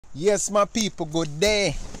Yes, my people, good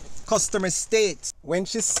day. Customer states when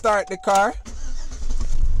she start the car,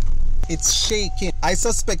 it's shaking. I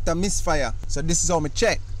suspect a misfire. So this is how I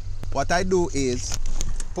check. What I do is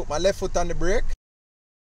put my left foot on the brake,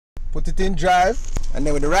 put it in drive, and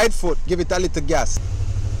then with the right foot, give it a little gas.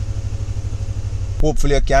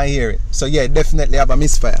 Hopefully you can hear it. So yeah, definitely have a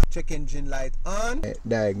misfire. Check engine light on.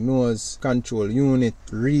 Diagnose, control unit,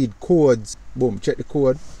 read codes. Boom, check the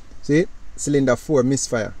code. See? Cylinder 4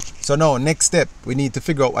 misfire. So now next step, we need to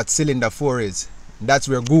figure out what cylinder 4 is. That's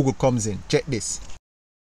where Google comes in. Check this.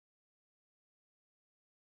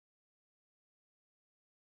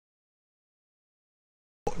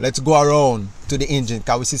 Let's go around to the engine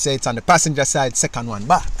because we see it's on the passenger side, second one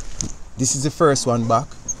back. This is the first one back,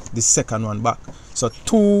 this second one back. So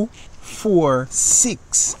 2, 4,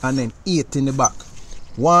 6 and then 8 in the back.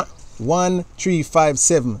 1, 3, 5,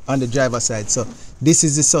 7 on the driver's side. So this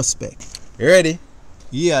is the suspect. You ready?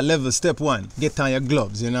 Yeah, level step 1. Get on your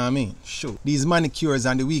gloves, you know what I mean? Sure. These manicures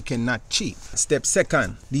on the weekend not cheap. Step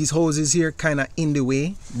 2. These hoses here kind of in the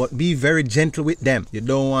way, but be very gentle with them. You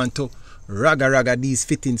don't want to raga these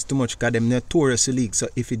fittings too much because them notoriously leak. So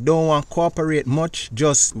if you don't want to cooperate much,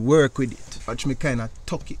 just work with it. Watch me kind of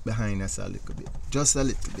tuck it behind us a little bit. Just a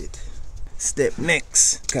little bit. Step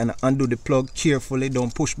next. Kind of undo the plug carefully.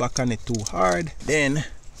 Don't push back on it too hard. Then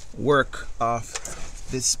work off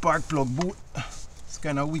the spark plug boot. It's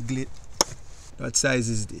kind of wiggle it. What size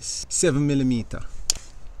is this? 7mm.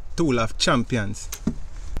 Tool of champions.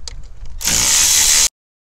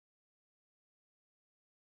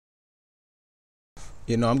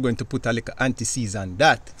 You know, I'm going to put a little anti-seize on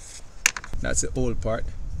that. That's the old part.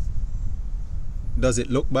 Does it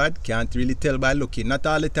look bad? Can't really tell by looking. Not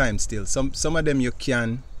all the time still. Some of them you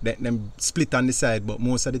can. Let them split on the side, but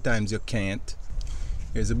most of the times you can't.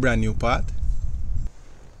 Here's a brand new part.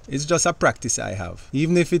 It's just a practice I have.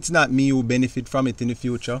 Even if it's not me who benefit from it in the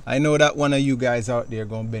future, I know that one of you guys out there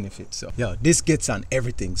gonna benefit. So, yo, this gets on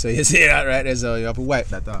everything. So you see that right there? So you have to wipe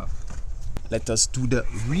that off. Let us do the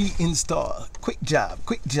reinstall. Quick job,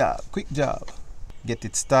 quick job, quick job. Get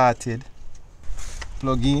it started.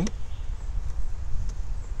 Plug in.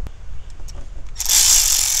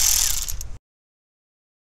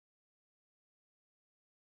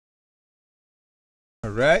 All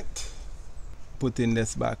right. Putting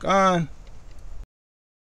this back on.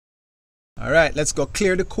 All right, let's go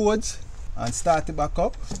clear the codes and start it back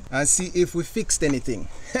up and see if we fixed anything.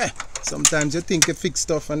 Sometimes you think you fix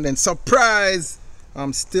stuff and then surprise,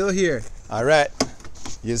 I'm still here. All right,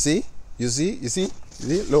 you see,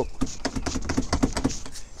 look,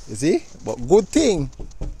 you see, but good thing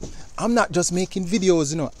I'm not just making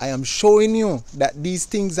videos, you know, I am showing you that these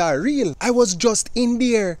things are real. I was just in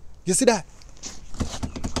there, you see that?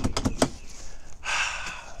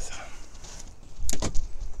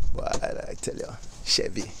 I tell you,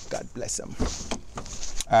 Chevy, God bless them.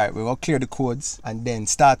 Alright, we're gonna clear the codes and then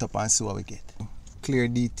start up and see what we get. Clear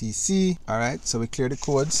DTC. Alright, so we clear the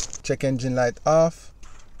codes. Check engine light off.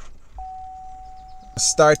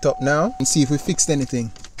 Start up now and see if we fixed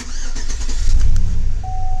anything.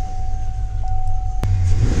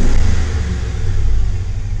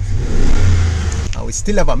 And we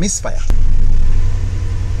still have a misfire.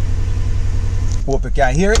 Hope you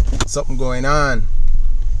can hear it. Something going on.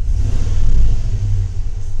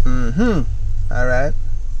 Alright.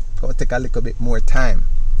 Gonna take a little bit more time.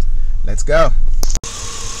 Let's go.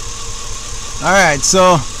 Alright,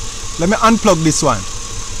 so let me unplug this one.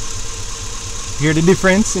 Hear the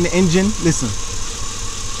difference in the engine? Listen.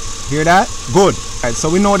 Hear that? Good. Alright, so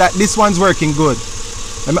we know that this one's working good.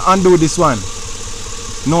 Let me undo this one.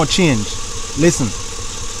 No change. Listen.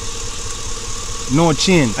 No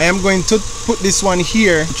change. I am going to put this one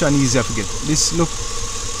here. Which one is easier to forget? This look.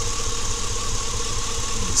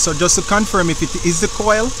 So just to confirm if it is the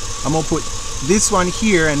coil, I'm going to put this one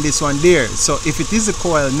here and this one there. So if it is the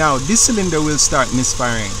coil now, this cylinder will start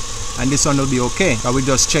misfiring and this one will be okay. But we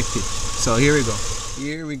just checked it. So here we go.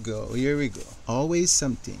 Here we go. Here we go. Always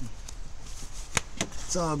something.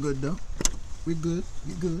 It's all good though. We're good.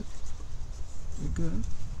 We're good. We're good.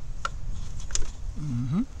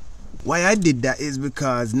 Why I did that is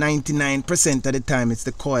because 99% of the time it's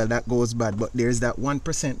the coil that goes bad. But there's that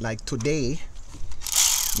 1% like today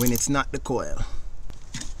when it's not the coil.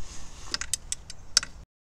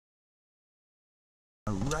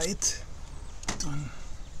 Alright. Done.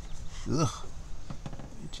 Ugh.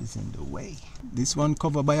 Which is in the way. This one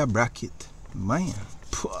covered by a bracket. Man.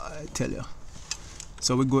 I tell you.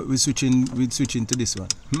 So we're switching to this one.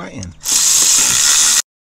 Man.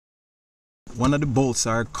 One of the bolts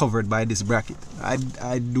are covered by this bracket.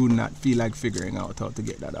 I do not feel like figuring out how to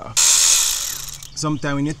get that off.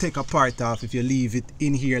 Sometimes when you take a part off, if you leave it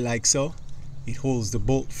in here like so, it holds the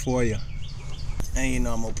bolt for you. And you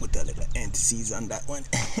know I'm gonna put a little anti-seize on that one.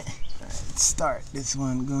 Alright, start this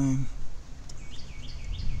one going.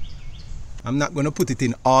 I'm not gonna put it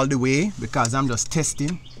in all the way because I'm just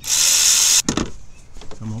testing.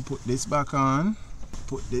 I'm gonna put this back on.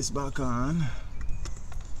 Put this back on.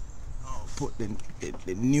 I'll put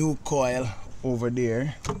the new coil over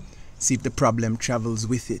there. See if the problem travels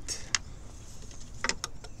with it.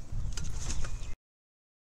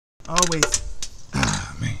 Always.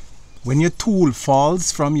 Man. When your tool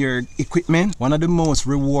falls from your equipment, one of the most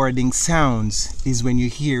rewarding sounds is when you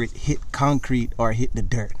hear it hit concrete or hit the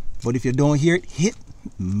dirt. But if you don't hear it hit,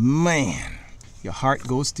 man, your heart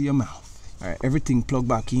goes to your mouth. Alright, everything plugged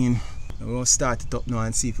back in. We're going to start it up now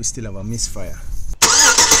and see if we still have a misfire.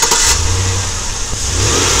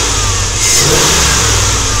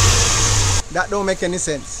 That don't make any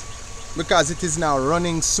sense because it is now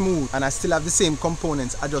running smooth and I still have the same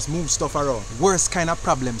components. I just move stuff around. Worst kind of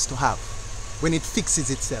problems to have when it fixes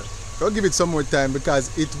itself. Don't give it some more time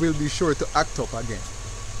because it will be sure to act up again.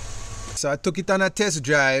 So I took it on a test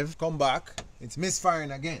drive, come back, it's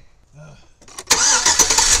misfiring again.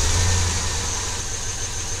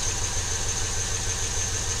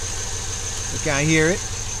 You can't hear it.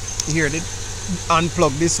 You hear it.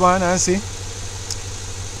 Unplug this one and see.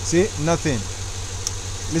 See, nothing.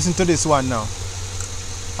 Listen to this one now.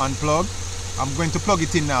 Unplug. I'm going to plug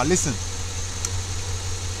it in now. Listen.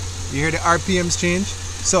 You hear the RPMs change?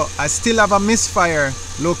 So I still have a misfire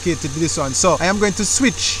located to this one. So I am going to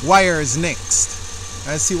switch wires next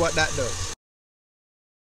and see what that does.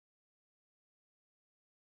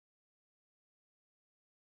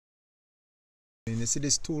 And you see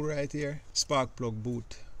this tool right here? Spark plug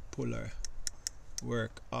boot puller.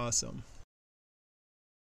 Work awesome.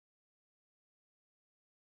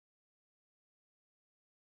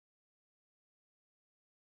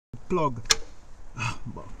 Plug.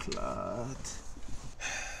 Bucklet.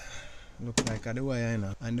 Look like the wire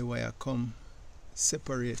now. And the wire come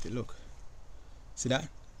separated. Look. See that?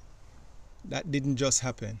 That didn't just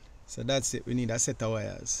happen. So that's it. We need a set of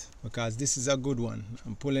wires. Because this is a good one.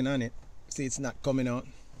 I'm pulling on it. See, it's not coming out.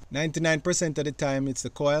 99% of the time it's the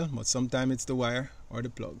coil, but sometimes it's the wire or the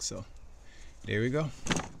plug. So there we go.